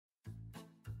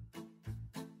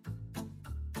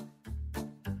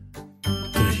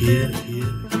The here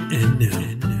and now.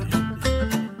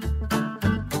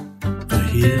 The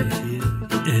here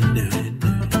and now.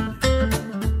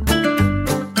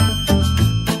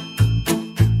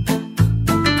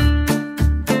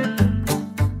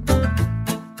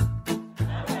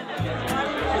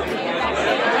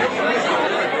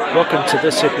 Welcome to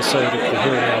this episode of the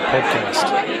Here and Now podcast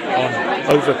on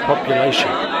overpopulation.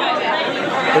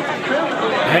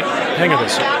 Hang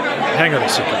on a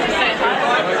second.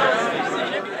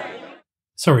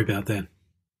 Sorry about that.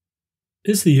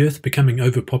 Is the Earth becoming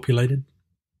overpopulated?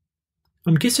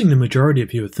 I'm guessing the majority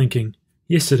of you are thinking,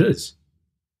 yes it is.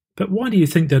 But why do you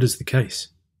think that is the case?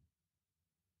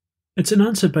 It's an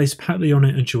answer based partly on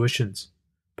our intuitions.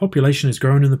 Population has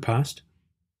grown in the past,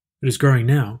 it is growing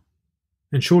now,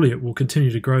 and surely it will continue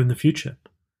to grow in the future.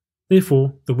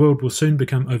 Therefore, the world will soon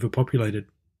become overpopulated.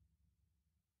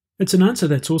 It's an answer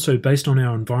that's also based on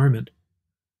our environment.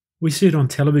 We see it on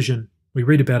television, we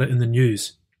read about it in the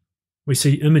news. We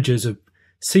see images of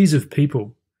seas of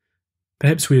people.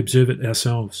 Perhaps we observe it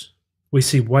ourselves. We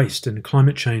see waste and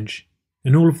climate change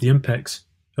and all of the impacts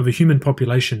of a human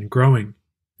population growing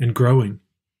and growing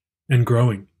and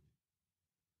growing.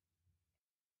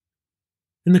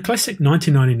 In the classic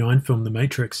 1999 film The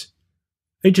Matrix,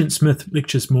 Agent Smith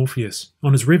lectures Morpheus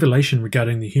on his revelation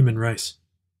regarding the human race.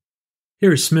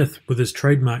 Here is Smith with his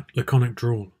trademark laconic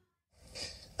drawl.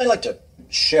 I'd like to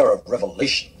share a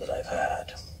revelation that I've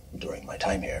had during my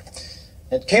time here.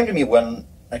 It came to me when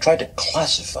I tried to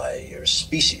classify your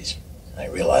species. I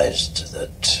realized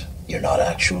that you're not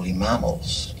actually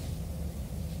mammals.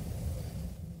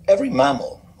 Every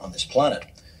mammal on this planet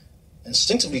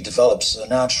instinctively develops a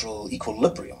natural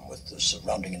equilibrium with the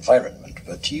surrounding environment,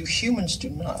 but you humans do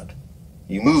not.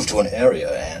 You move to an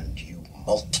area and you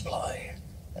multiply,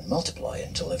 and multiply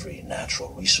until every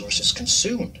natural resource is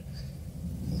consumed.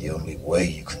 And the only way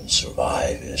you can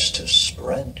survive is to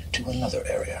spread to another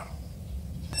area.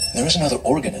 There is another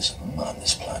organism on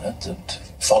this planet that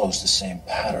follows the same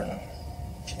pattern.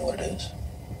 Do you know what it is?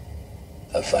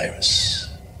 A virus.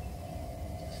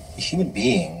 Human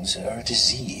beings are a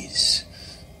disease,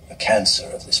 a cancer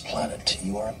of this planet.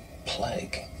 You are a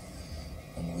plague,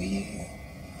 and we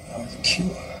are the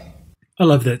cure. I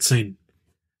love that scene.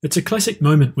 It's a classic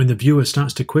moment when the viewer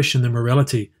starts to question the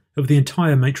morality of the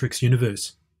entire Matrix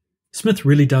universe. Smith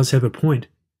really does have a point.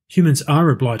 Humans are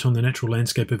a blight on the natural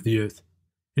landscape of the Earth,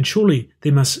 and surely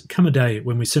there must come a day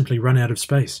when we simply run out of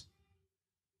space.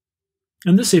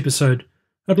 In this episode,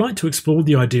 I'd like to explore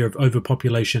the idea of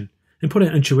overpopulation and put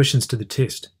our intuitions to the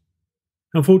test.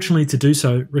 Unfortunately, to do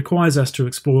so requires us to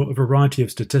explore a variety of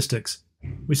statistics.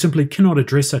 We simply cannot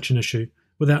address such an issue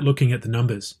without looking at the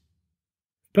numbers.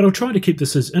 But I'll try to keep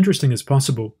this as interesting as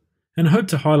possible, and I hope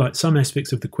to highlight some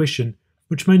aspects of the question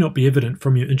which may not be evident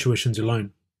from your intuitions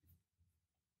alone.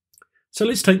 So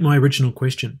let's take my original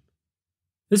question.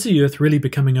 Is the Earth really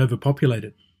becoming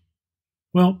overpopulated?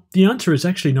 Well, the answer is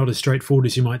actually not as straightforward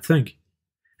as you might think.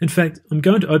 In fact, I'm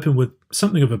going to open with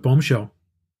something of a bombshell.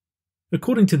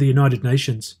 According to the United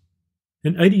Nations,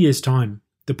 in 80 years' time,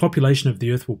 the population of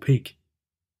the Earth will peak.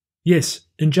 Yes,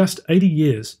 in just 80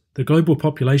 years, the global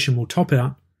population will top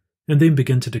out and then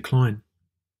begin to decline.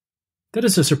 That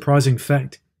is a surprising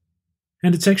fact,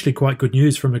 and it's actually quite good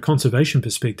news from a conservation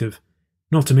perspective,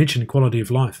 not to mention quality of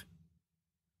life.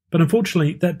 But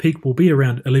unfortunately, that peak will be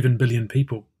around 11 billion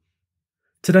people.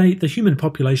 Today, the human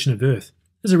population of Earth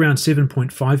is around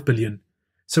 7.5 billion,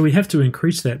 so we have to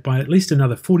increase that by at least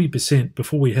another 40%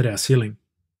 before we hit our ceiling.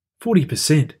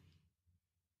 40%!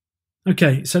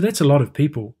 Okay, so that's a lot of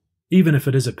people, even if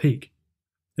it is a peak.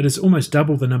 It is almost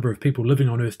double the number of people living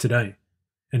on Earth today,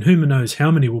 and who knows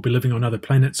how many will be living on other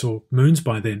planets or moons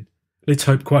by then. Let's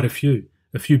hope quite a few.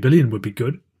 A few billion would be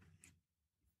good.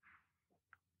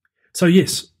 So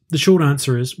yes, the short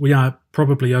answer is we are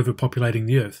probably overpopulating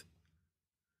the Earth.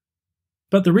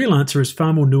 But the real answer is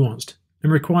far more nuanced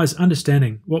and requires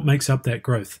understanding what makes up that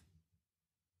growth.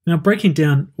 Now, breaking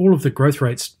down all of the growth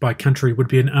rates by country would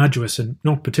be an arduous and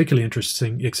not particularly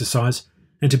interesting exercise,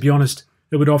 and to be honest,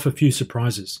 it would offer few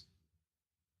surprises.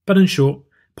 But in short,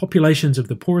 populations of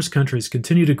the poorest countries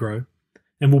continue to grow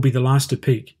and will be the last to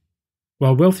peak,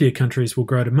 while wealthier countries will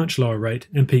grow at a much lower rate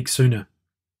and peak sooner.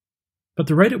 But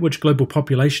the rate at which global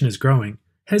population is growing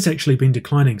has actually been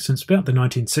declining since about the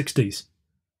 1960s.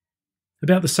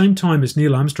 About the same time as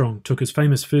Neil Armstrong took his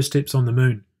famous first steps on the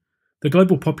moon, the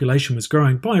global population was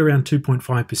growing by around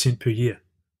 2.5% per year.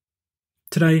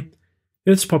 Today,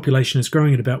 Earth's population is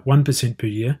growing at about 1% per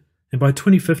year, and by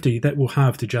 2050 that will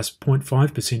halve to just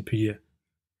 0.5% per year.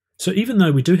 So even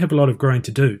though we do have a lot of growing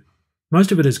to do,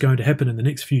 most of it is going to happen in the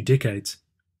next few decades.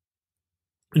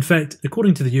 In fact,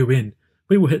 according to the UN,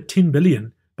 we will hit 10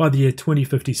 billion by the year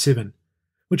 2057,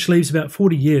 which leaves about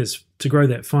 40 years to grow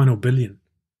that final billion.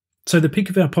 So the peak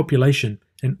of our population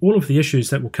and all of the issues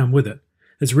that will come with it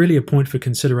is really a point for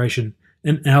consideration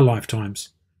in our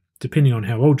lifetimes, depending on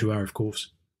how old you are, of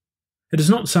course. It is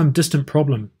not some distant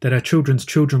problem that our children's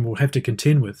children will have to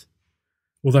contend with,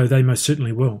 although they most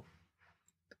certainly will.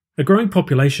 A growing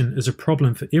population is a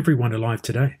problem for everyone alive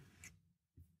today.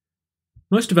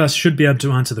 Most of us should be able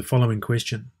to answer the following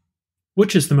question.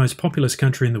 Which is the most populous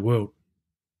country in the world?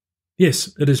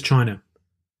 Yes, it is China.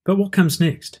 But what comes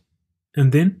next?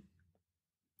 And then?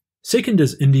 Second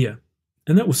is India,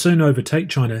 and that will soon overtake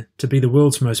China to be the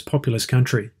world's most populous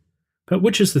country. But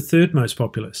which is the third most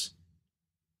populous?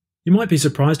 You might be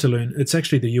surprised to learn it's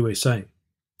actually the USA.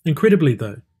 Incredibly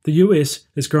though, the US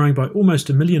is growing by almost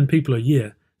 1 million people a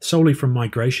year solely from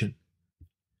migration.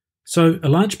 So a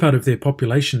large part of their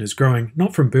population is growing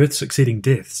not from births exceeding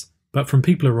deaths, but from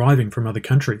people arriving from other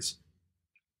countries.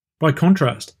 By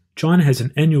contrast, China has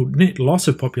an annual net loss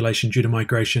of population due to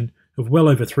migration of well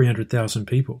over 300,000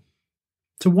 people.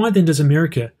 So why then does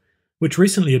America, which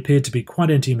recently appeared to be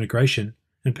quite anti-immigration,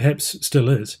 and perhaps still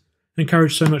is,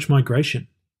 encourage so much migration?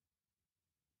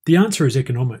 The answer is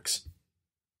economics.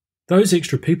 Those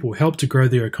extra people help to grow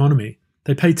their economy,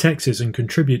 they pay taxes and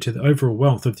contribute to the overall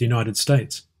wealth of the United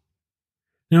States.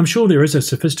 Now I'm sure there is a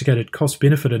sophisticated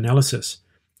cost-benefit analysis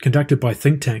conducted by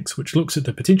think tanks which looks at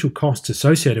the potential costs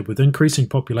associated with increasing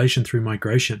population through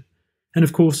migration, and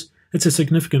of course it's a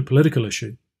significant political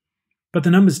issue. But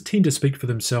the numbers tend to speak for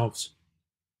themselves.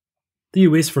 The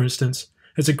US, for instance,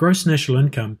 has a gross national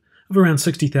income of around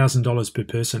 $60,000 per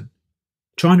person.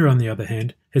 China, on the other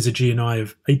hand, has a GNI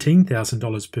of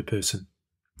 $18,000 per person.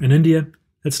 In India,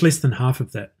 it's less than half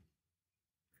of that.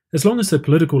 As long as the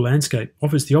political landscape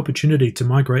offers the opportunity to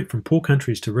migrate from poor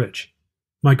countries to rich,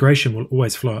 migration will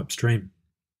always flow upstream.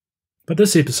 But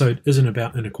this episode isn't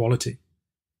about inequality.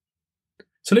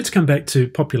 So let's come back to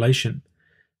population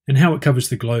and how it covers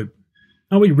the globe.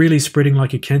 Are we really spreading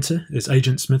like a cancer, as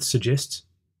Agent Smith suggests?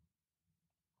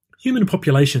 Human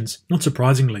populations, not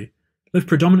surprisingly, live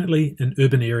predominantly in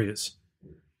urban areas,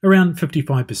 around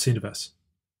 55% of us.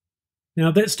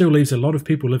 Now that still leaves a lot of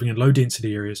people living in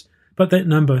low-density areas, but that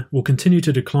number will continue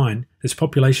to decline as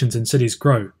populations in cities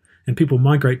grow and people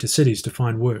migrate to cities to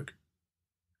find work.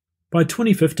 By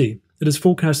 2050, it is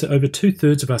forecast that over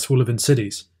 2/3 of us will live in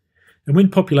cities, and when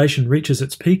population reaches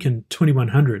its peak in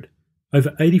 2100,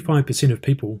 over 85% of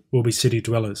people will be city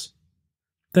dwellers.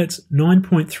 That's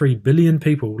 9.3 billion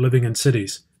people living in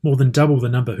cities, more than double the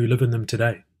number who live in them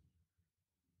today.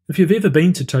 If you've ever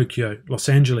been to Tokyo, Los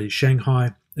Angeles,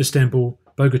 Shanghai, Istanbul,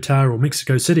 Bogota or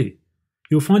Mexico City,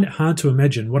 you'll find it hard to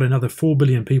imagine what another 4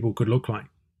 billion people could look like.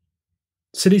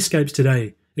 Cityscapes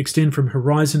today extend from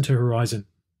horizon to horizon,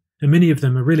 and many of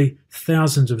them are really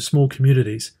thousands of small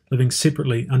communities living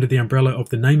separately under the umbrella of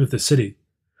the name of the city,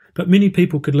 but many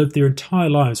people could live their entire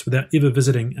lives without ever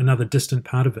visiting another distant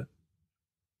part of it.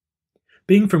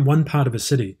 Being from one part of a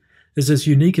city is as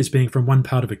unique as being from one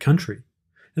part of a country,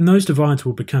 and those divides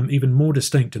will become even more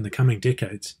distinct in the coming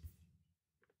decades.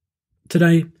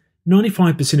 Today,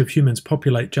 95% of humans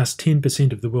populate just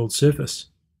 10% of the world's surface.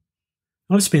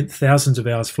 I've spent thousands of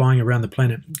hours flying around the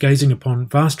planet, gazing upon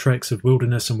vast tracts of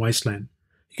wilderness and wasteland.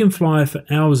 You can fly for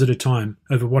hours at a time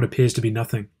over what appears to be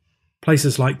nothing.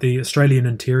 Places like the Australian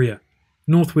interior,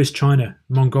 northwest China,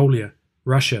 Mongolia,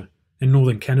 Russia, and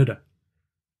northern Canada.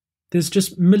 There's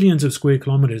just millions of square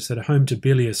kilometres that are home to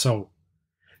barely a soul.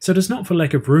 So it is not for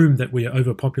lack of room that we are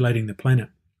overpopulating the planet.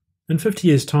 In 50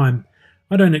 years' time,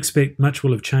 I don't expect much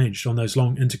will have changed on those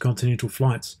long intercontinental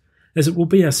flights, as it will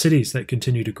be our cities that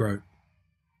continue to grow.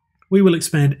 We will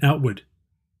expand outward.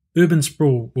 Urban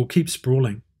sprawl will keep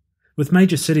sprawling, with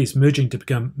major cities merging to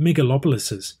become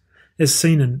megalopolises, as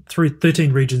seen in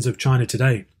 13 regions of China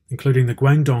today, including the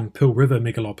Guangdong Pearl River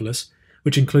megalopolis,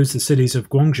 which includes the cities of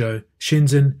Guangzhou,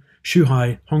 Shenzhen,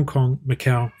 Shanghai, Hong Kong,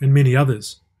 Macau, and many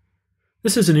others.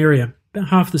 This is an area about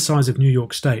half the size of New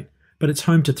York State, but it's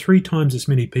home to 3 times as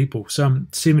many people, some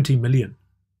 70 million.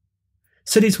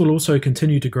 Cities will also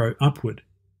continue to grow upward.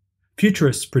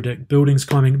 Futurists predict buildings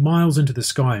climbing miles into the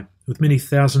sky with many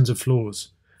thousands of floors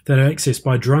that are accessed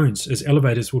by drones, as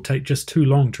elevators will take just too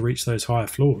long to reach those higher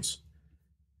floors.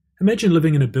 Imagine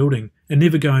living in a building and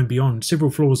never going beyond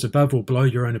several floors above or below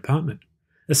your own apartment.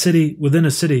 A city within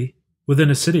a city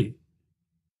within a city.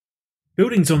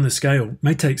 Buildings on this scale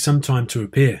may take some time to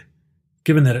repair,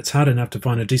 given that it's hard enough to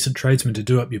find a decent tradesman to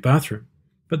do up your bathroom,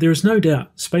 but there is no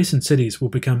doubt space in cities will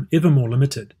become ever more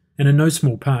limited, and in no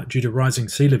small part due to rising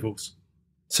sea levels.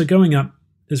 So going up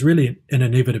is really an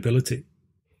inevitability.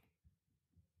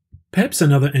 Perhaps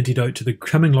another antidote to the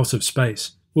coming loss of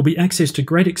space will be access to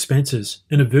great expanses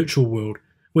in a virtual world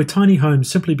where tiny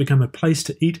homes simply become a place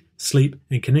to eat, sleep,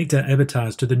 and connect our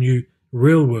avatars to the new,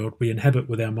 real world we inhabit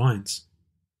with our minds.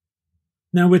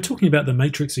 Now, we're talking about the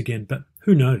Matrix again, but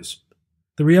who knows?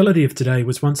 The reality of today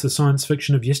was once the science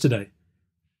fiction of yesterday.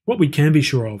 What we can be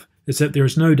sure of is that there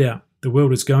is no doubt the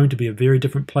world is going to be a very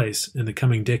different place in the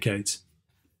coming decades.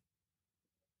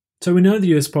 So we know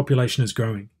the Earth's population is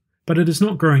growing, but it is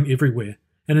not growing everywhere,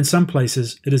 and in some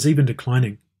places it is even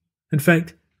declining. In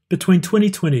fact, between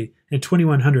 2020 and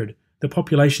 2100, the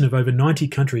population of over 90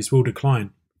 countries will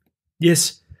decline.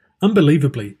 Yes,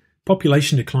 unbelievably,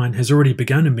 population decline has already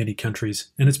begun in many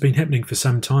countries, and it's been happening for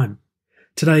some time.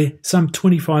 Today, some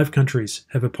 25 countries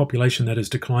have a population that is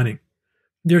declining.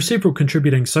 There are several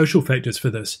contributing social factors for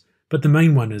this, but the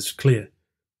main one is clear.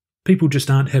 People just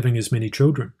aren't having as many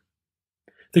children.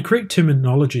 The correct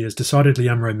terminology is decidedly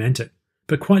unromantic,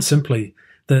 but quite simply,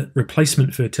 the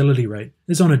replacement fertility rate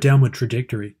is on a downward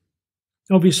trajectory.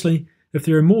 Obviously, if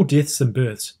there are more deaths than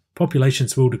births,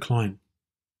 populations will decline.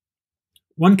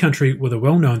 One country with a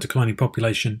well-known declining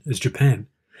population is Japan,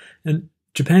 and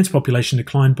Japan's population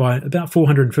declined by about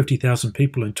 450,000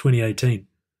 people in 2018.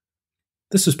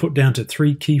 This is put down to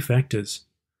three key factors: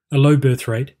 a low birth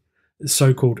rate, a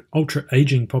so-called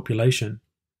ultra-aging population,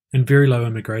 and very low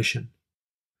immigration.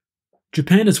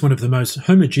 Japan is one of the most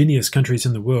homogeneous countries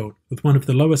in the world, with one of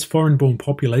the lowest foreign-born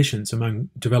populations among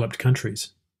developed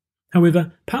countries.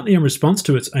 However, partly in response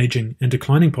to its aging and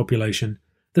declining population,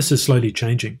 this is slowly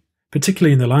changing,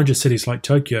 particularly in the larger cities like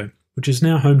Tokyo, which is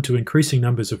now home to increasing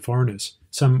numbers of foreigners,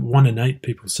 some 1 in 8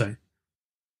 people say.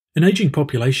 An aging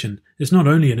population is not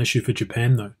only an issue for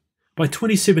Japan though. By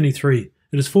 2073,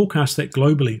 it is forecast that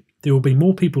globally there will be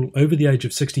more people over the age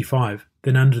of 65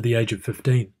 than under the age of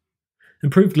 15.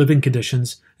 Improved living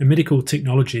conditions and medical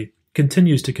technology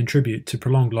continues to contribute to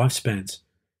prolonged lifespans.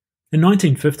 In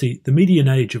 1950, the median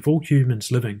age of all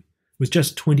humans living was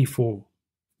just 24,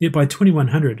 yet by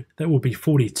 2100 that will be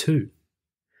 42.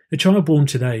 A child born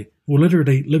today will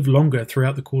literally live longer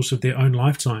throughout the course of their own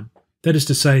lifetime. That is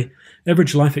to say,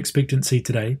 average life expectancy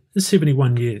today is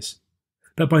 71 years.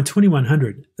 But by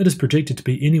 2100, it is projected to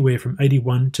be anywhere from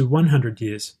 81 to 100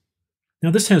 years. Now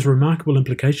this has remarkable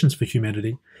implications for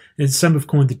humanity, as some have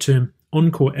coined the term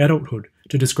encore adulthood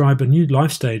to describe a new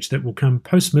life stage that will come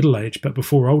post-middle age but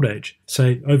before old age,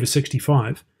 say over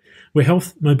 65, where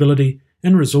health, mobility,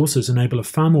 and resources enable a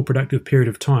far more productive period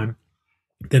of time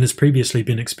than has previously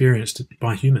been experienced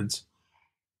by humans.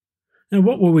 Now,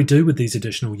 what will we do with these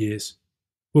additional years?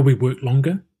 Will we work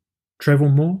longer? Travel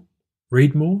more?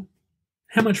 Read more?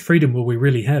 How much freedom will we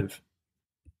really have?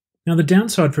 Now, the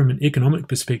downside from an economic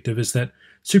perspective is that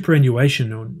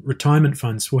superannuation or retirement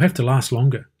funds will have to last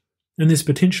longer, and there's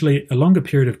potentially a longer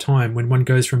period of time when one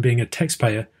goes from being a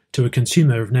taxpayer to a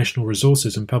consumer of national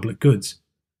resources and public goods.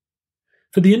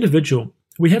 For the individual,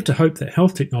 we have to hope that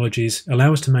health technologies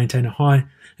allow us to maintain a high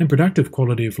and productive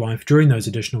quality of life during those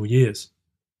additional years.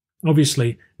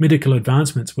 Obviously, medical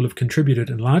advancements will have contributed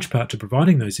in large part to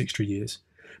providing those extra years,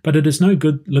 but it is no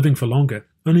good living for longer,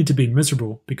 only to be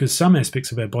miserable because some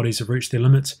aspects of our bodies have reached their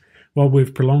limits while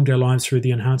we've prolonged our lives through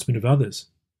the enhancement of others.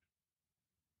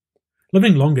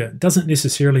 Living longer doesn't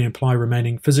necessarily imply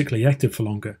remaining physically active for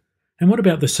longer. And what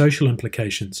about the social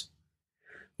implications?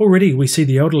 Already we see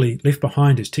the elderly left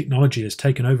behind as technology has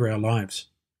taken over our lives.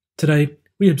 Today,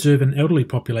 we observe an elderly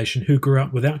population who grew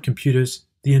up without computers,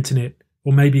 the internet,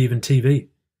 or maybe even TV.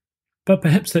 But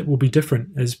perhaps that will be different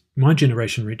as my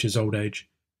generation reaches old age.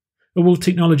 Or will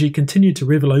technology continue to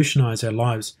revolutionize our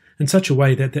lives in such a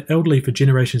way that the elderly for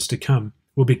generations to come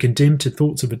will be condemned to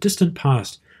thoughts of a distant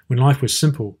past when life was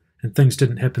simple and things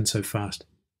didn't happen so fast?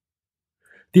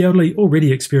 The elderly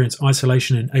already experience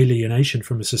isolation and alienation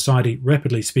from a society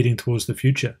rapidly speeding towards the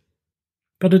future.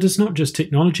 But it is not just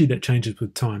technology that changes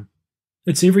with time.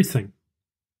 It's everything.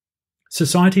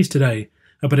 Societies today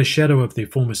are but a shadow of their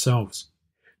former selves.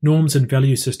 Norms and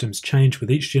value systems change with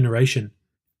each generation.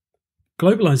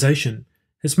 Globalization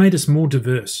has made us more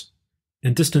diverse,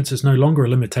 and distance is no longer a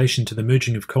limitation to the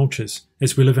merging of cultures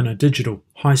as we live in a digital,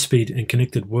 high-speed and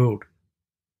connected world.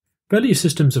 Value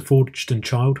systems are forged in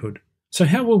childhood, so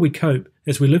how will we cope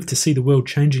as we live to see the world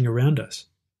changing around us?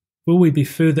 Will we be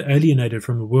further alienated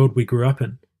from the world we grew up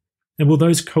in? And will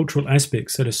those cultural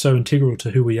aspects that are so integral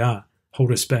to who we are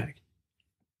hold us back?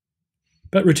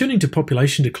 But returning to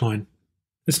population decline,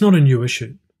 it's not a new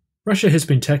issue. Russia has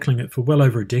been tackling it for well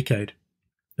over a decade.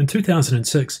 In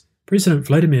 2006, President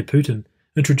Vladimir Putin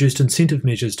introduced incentive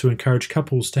measures to encourage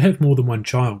couples to have more than one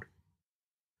child.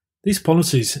 These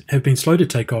policies have been slow to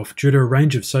take off due to a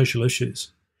range of social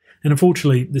issues. and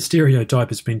unfortunately the stereotype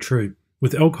has been true,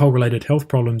 with alcohol-related health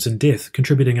problems and death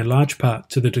contributing a large part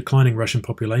to the declining Russian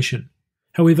population.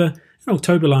 However, in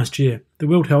October last year, the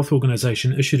World Health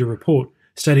Organization issued a report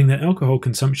stating that alcohol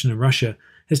consumption in Russia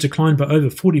has declined by over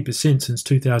 40% since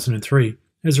 2003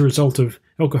 as a result of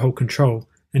alcohol control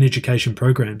and education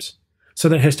programs. So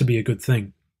that has to be a good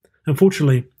thing.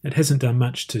 Unfortunately, it hasn't done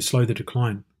much to slow the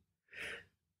decline.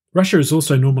 Russia has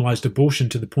also normalized abortion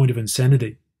to the point of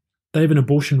insanity. They have an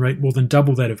abortion rate more than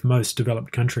double that of most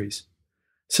developed countries.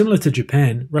 Similar to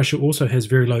Japan, Russia also has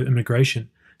very low immigration,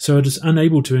 so it is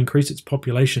unable to increase its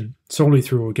population solely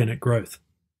through organic growth.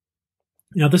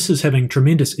 Now, this is having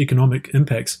tremendous economic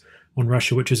impacts on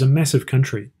Russia, which is a massive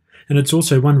country, and it's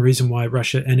also one reason why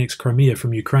Russia annexed Crimea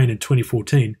from Ukraine in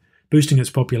 2014, boosting its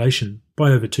population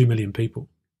by over 2 million people.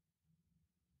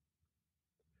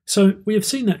 So, we have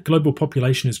seen that global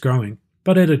population is growing,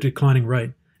 but at a declining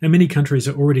rate, and many countries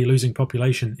are already losing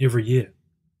population every year.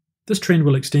 This trend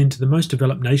will extend to the most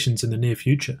developed nations in the near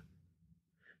future.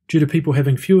 Due to people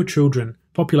having fewer children,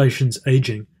 populations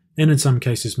aging, and in some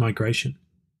cases migration.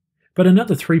 But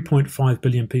another 3.5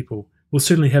 billion people will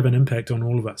certainly have an impact on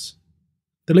all of us.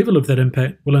 The level of that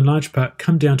impact will in large part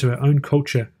come down to our own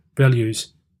culture,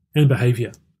 values, and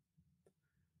behaviour.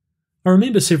 I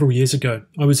remember several years ago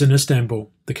I was in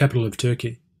Istanbul, the capital of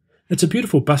Turkey. It's a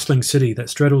beautiful bustling city that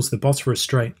straddles the Bosphorus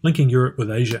Strait, linking Europe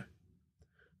with Asia.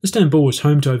 Istanbul is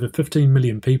home to over 15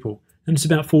 million people, and it's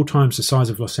about 4 times the size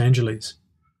of Los Angeles.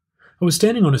 I was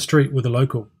standing on a street with a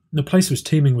local, and the place was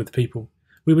teeming with people.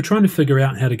 We were trying to figure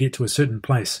out how to get to a certain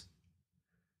place.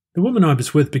 The woman I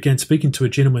was with began speaking to a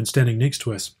gentleman standing next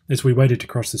to us as we waited to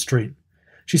cross the street.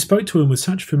 She spoke to him with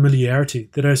such familiarity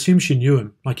that I assumed she knew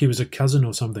him, like he was a cousin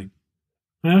or something.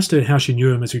 I asked her how she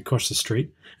knew him as we crossed the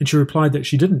street, and she replied that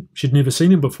she didn't. She'd never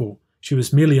seen him before. She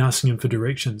was merely asking him for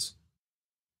directions.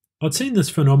 I'd seen this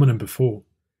phenomenon before,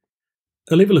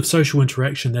 a level of social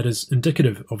interaction that is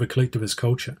indicative of a collectivist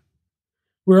culture.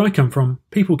 Where I come from,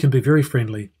 people can be very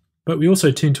friendly, but we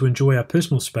also tend to enjoy our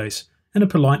personal space and are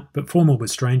polite but formal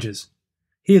with strangers.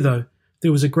 Here, though,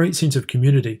 there was a great sense of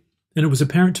community, and it was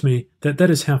apparent to me that that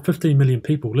is how 15 million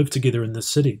people live together in this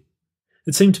city.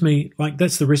 It seemed to me like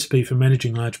that's the recipe for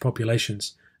managing large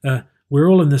populations, we're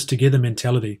all in this together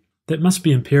mentality that must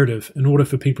be imperative in order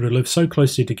for people to live so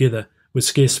closely together with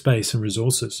scarce space and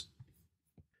resources.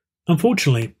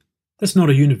 Unfortunately, that's not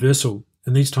a universal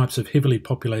in these types of heavily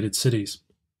populated cities.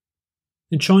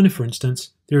 In China, for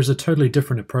instance, there is a totally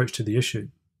different approach to the issue.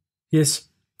 Yes,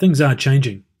 things are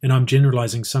changing, and I'm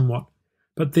generalizing somewhat,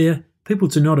 but there, people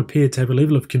do not appear to have a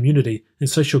level of community and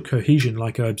social cohesion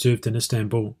like I observed in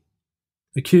Istanbul.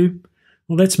 A queue?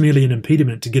 Well, that's merely an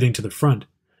impediment to getting to the front.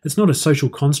 It's not a social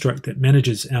construct that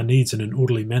manages our needs in an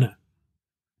orderly manner.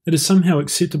 It is somehow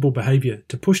acceptable behaviour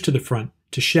to push to the front,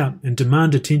 to shout and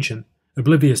demand attention,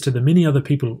 oblivious to the many other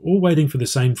people all waiting for the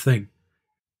same thing.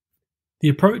 The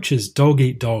approach is dog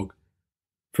eat dog.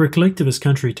 For a collectivist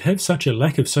country to have such a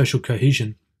lack of social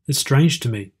cohesion is strange to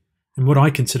me, and what I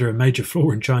consider a major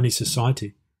flaw in Chinese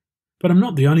society. But I'm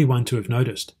not the only one to have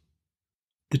noticed.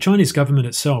 The Chinese government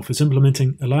itself is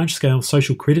implementing a large-scale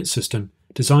social credit system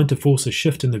designed to force a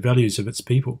shift in the values of its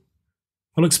people.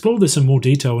 I'll explore this in more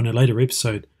detail in a later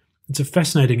episode. It's a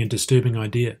fascinating and disturbing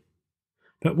idea.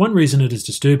 But one reason it is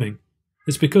disturbing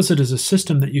is because it is a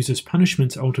system that uses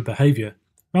punishment to alter behaviour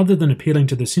rather than appealing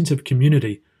to the sense of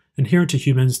community inherent to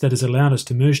humans that has allowed us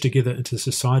to merge together into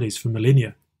societies for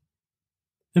millennia.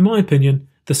 In my opinion,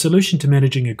 the solution to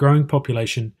managing a growing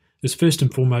population is first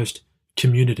and foremost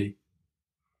community.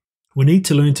 We need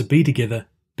to learn to be together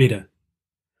better.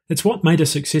 It's what made us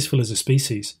successful as a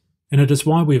species, and it is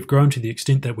why we have grown to the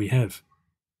extent that we have.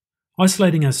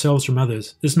 Isolating ourselves from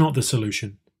others is not the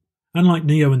solution. Unlike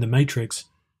Neo in the Matrix,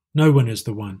 no one is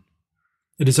the one.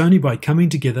 It is only by coming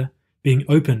together, being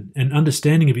open and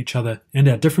understanding of each other and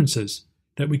our differences,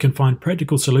 that we can find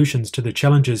practical solutions to the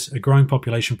challenges a growing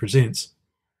population presents,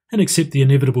 and accept the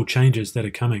inevitable changes that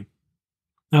are coming.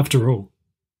 After all,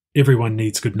 everyone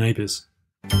needs good neighbours.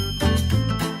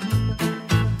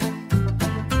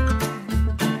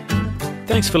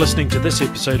 Thanks for listening to this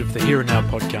episode of the Here and Now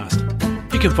podcast.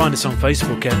 You can find us on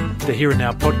Facebook at the Here and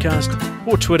Now podcast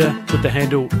or Twitter with the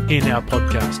handle Here Now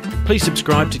Podcast. Please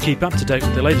subscribe to keep up to date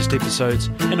with the latest episodes,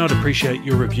 and I'd appreciate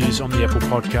your reviews on the Apple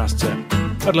Podcasts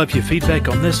app. I'd love your feedback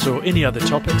on this or any other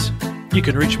topics. You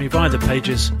can reach me via the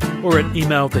pages or at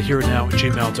email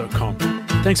thehereandnow@gmail.com.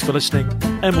 Thanks for listening,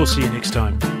 and we'll see you next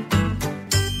time.